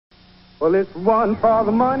Well, it's 1 for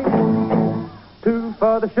the money, 2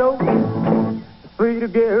 for the show, 3 to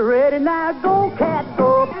get ready. Now go, cat,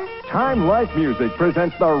 go. Time Life Music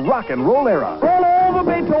presents the rock and roll era. Roll over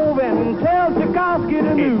Beethoven, tell Tchaikovsky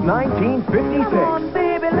to It's move. 1956. Come on,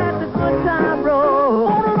 baby, let the good time roll.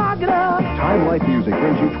 Gonna rock it up. Time Life Music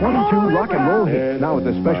brings you 22 rock and roll hits. Now at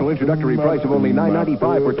the special introductory price of only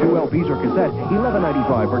 $9.95 for 2 LPs or cassette,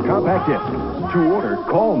 $11.95 for compact disc. To order,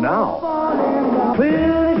 call now.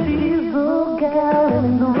 Well, she's the gal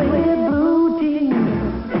in the red blue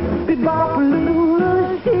jeans. Big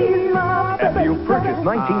Bopalula, she's my After you purchase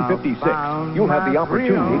 1956, you'll have the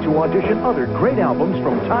opportunity to audition other great albums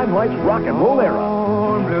from Time Life's rock and roll era.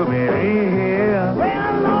 Well,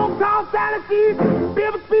 long tall salad cheese,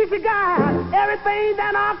 bib speech guy, everything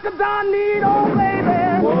that Octagon need, oh baby.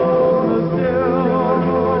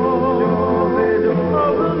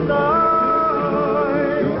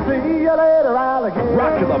 See you later, alligator.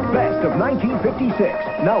 Rock to the best of 1956.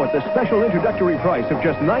 Now at the special introductory price of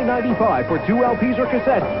just $9.95 for 2 LPs or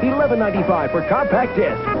cassette, $11.95 for compact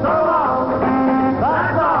disc. So long,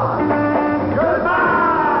 that's all. Goodbye.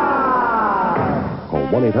 Call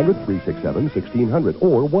 1-800-367-1600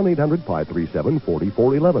 or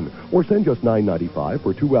 1-800-537-4411 or send just $9.95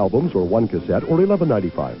 for 2 albums or 1 cassette or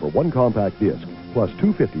 $11.95 for 1 compact disc. Plus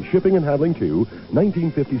 $2.50 shipping and handling to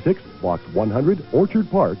 1956 Box 100, Orchard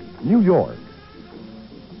Park, New York.